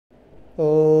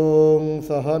ॐ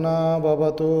सहना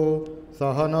भवतु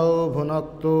सहनौ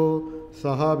भुनक्तु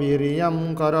सह वीर्यं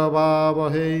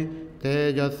करवावहै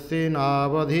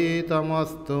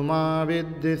तेजस्विनावधीतमस्तु मा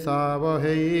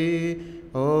विद्विषावहै।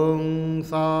 ॐ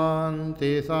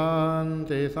शान्ति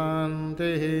शान्ति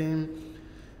शान्तिः।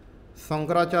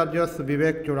 शंकराचार्य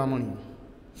विवेकचूड़ामणि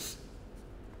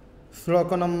श्लोक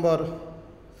नंबर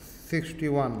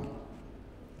 61।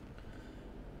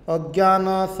 अज्ञान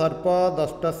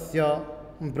सर्पदष्टस्य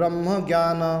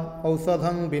ब्रह्मज्ञान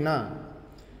औषधं विना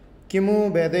किमु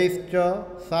वेदैश्च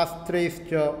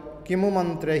शास्त्रैश्च किमु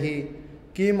मंत्रैः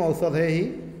किम औषधैः।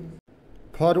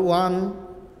 For one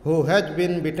who has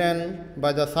been bitten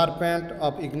by the serpent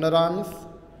of ignorance,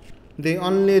 the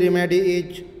only remedy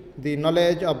is the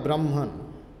knowledge of Brahman.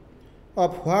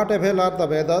 Of what avail are the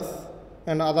Vedas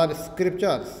and other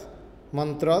scriptures,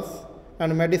 mantras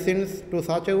and medicines to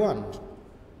such a one?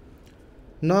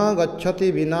 न गच्छति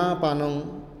विना पानं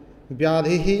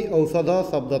व्याधिः औषध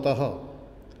शब्दतः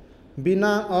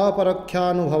बिना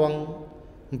अपरक्षानुभवं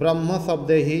ब्रह्म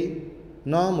शब्दैः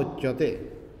न मुच्यते।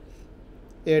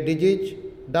 A disease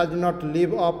does not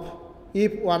live up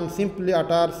if one simply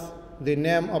utters the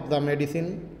name of the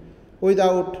medicine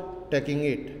without taking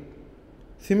it.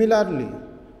 Similarly,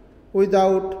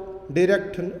 without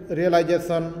direct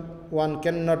realization, one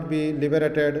cannot be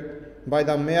liberated by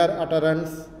the mere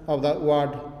utterance of the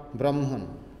word Brahman.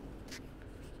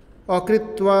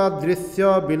 Akritva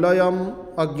drisya vilayam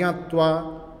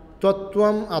ajñatva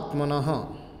tattvam atmanah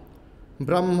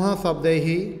Brahma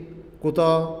sabdehi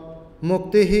kuta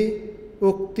muktihi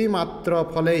ukti matra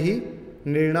phalehi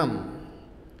nirnam.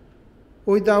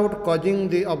 Without causing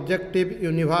the objective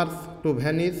universe to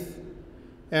vanish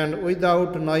and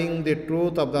without knowing the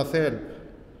truth of the self,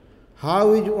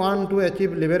 how is one to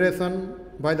achieve liberation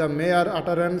by the mere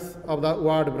utterance of the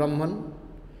word Brahman?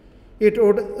 It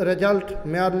would result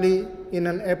merely in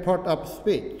an effort of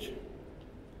speech.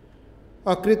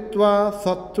 Akritva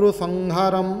satru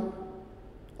sangharam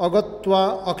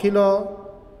agatva akhila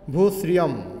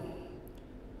bhusriyam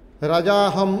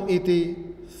rajaham iti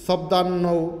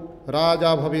sabdanno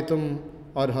raja bhavitum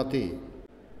arhati.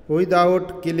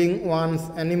 Without killing one's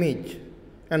enemies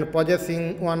and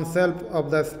possessing oneself of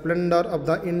the splendor of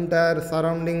the entire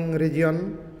surrounding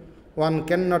region, one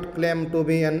cannot claim to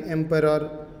be an emperor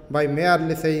by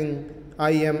merely saying,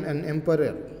 I am an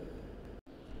emperor.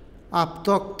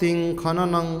 Aptakting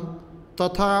khananang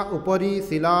tatha upari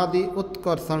siladi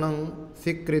utkarsanang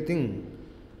sikriting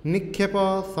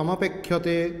nikhepa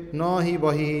samapekhyate nahi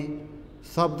bahi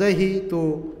sabdehi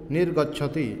tu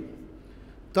nirgacchati.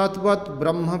 तत्वत्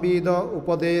ब्रह्मविद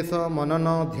उपदेश मनन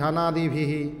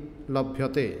ध्यानादिभिः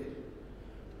लभ्यते।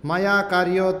 माया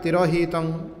कार्य तिरहितं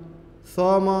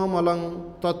सममलं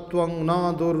तत्वं न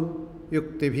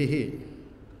दुर्युक्तिभिः।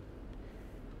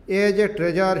 As a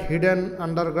treasure hidden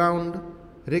underground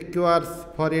requires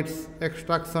for its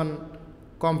extraction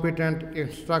competent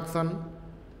instruction,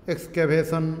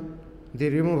 excavation, the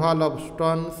removal of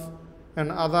stones and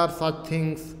other such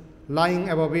things lying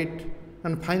above it,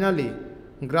 and finally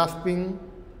grasping,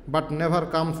 but never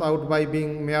comes out by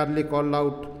being merely called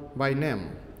out by name.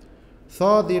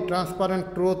 So the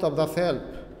transparent truth of the self,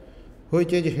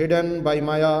 which is hidden by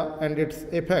Maya and its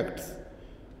effects,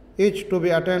 is to be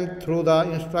attained through the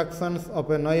instructions of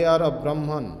a knower of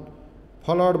Brahman,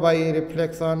 followed by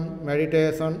reflection,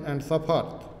 meditation and so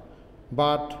forth,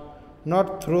 but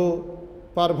not through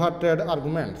perverted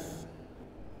arguments.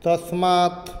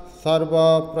 Tasmat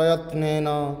sarva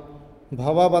prayatnena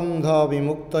भवबंध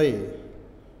विमुक्तये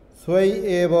स्वै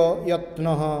एव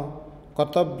यत्नः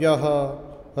कर्तव्यः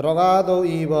रगादौ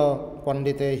इव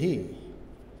पंडितैः.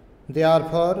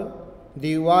 Therefore,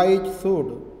 the wise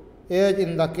should, as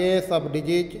in the case of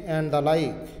disease and the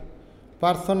like,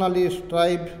 personally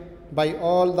strive by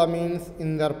all the means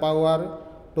in their power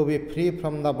to be free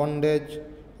from the bondage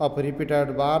of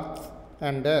repeated births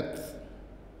and deaths.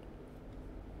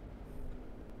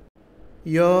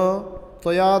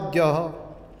 तयाद्यः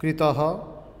कृतः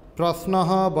प्रश्नः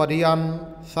वरीयान्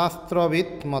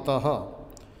शास्त्रवित् मतः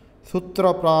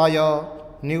सूत्रप्राय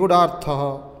निगूढ़ार्थः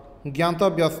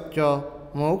ज्ञातव्यश्च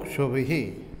मुमुक्षुभिः.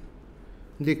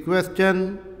 The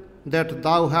question that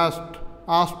thou hast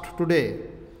asked today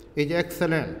is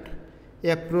excellent,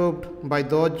 approved by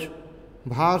those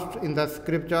versed in the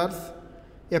scriptures,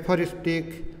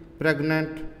 aphoristic,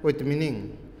 pregnant with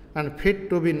meaning, and fit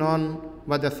to be known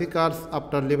by the seekers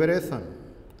after liberation.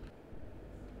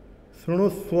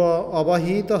 शृणुस्व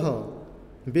अवहितः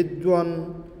विद्वान्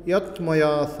यत्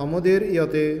मया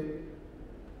समुदीर्यते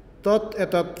तत्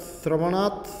एतत्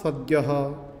श्रवणात् सद्यः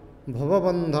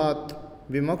भवबन्धात्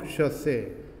विमोक्ष्यसे.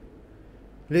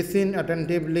 Listen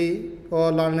attentively, O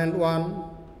learned one,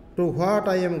 to what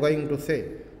I am going to say.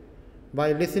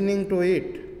 By listening to it,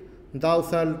 thou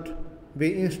shalt be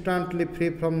instantly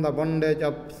free from the bondage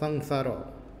of samsara.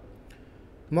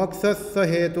 Mokshasya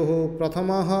hetuhu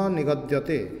prathamaha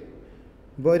nigadyate.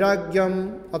 Vairagyam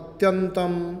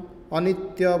atyantam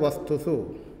anitya vastusu.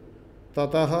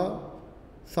 Tataha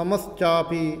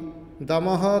samaschapi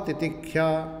damaha titikhya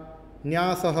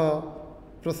nyasaha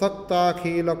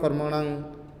prasaktakhila karmanang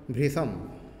bhrisam.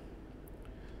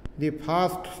 The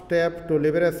first step to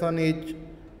liberation is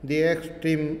the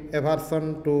extreme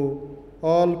aversion to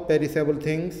all perishable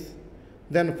things,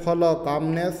 then follow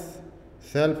calmness,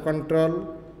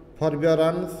 self-control,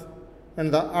 forbearance,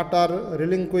 and the utter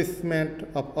relinquishment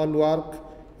of all work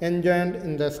enjoined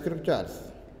in the scriptures.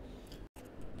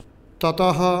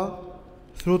 Tataha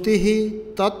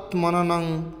shrutihi tat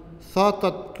mananang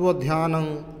satattva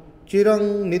dhyanang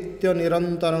chirang nitya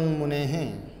nirantarang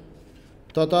munehe.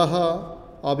 Tataha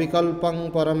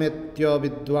avikalpang parametya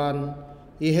vidwan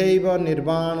ihaiva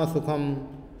nirvana sukham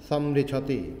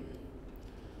samrichati.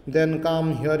 Then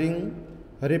come hearing,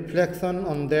 reflection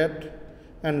on that,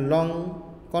 and long,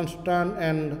 constant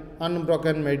and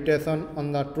unbroken meditation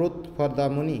on the truth for the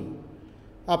Muni.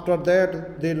 After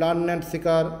that, the learned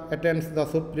seeker attains the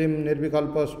supreme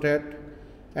nirvikalpa state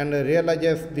and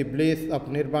realizes the bliss of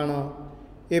nirvana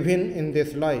even in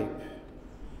this life.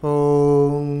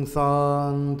 Om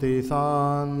Santi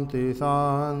Santi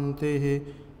Santi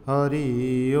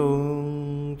Hari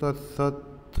Om Tat Sat.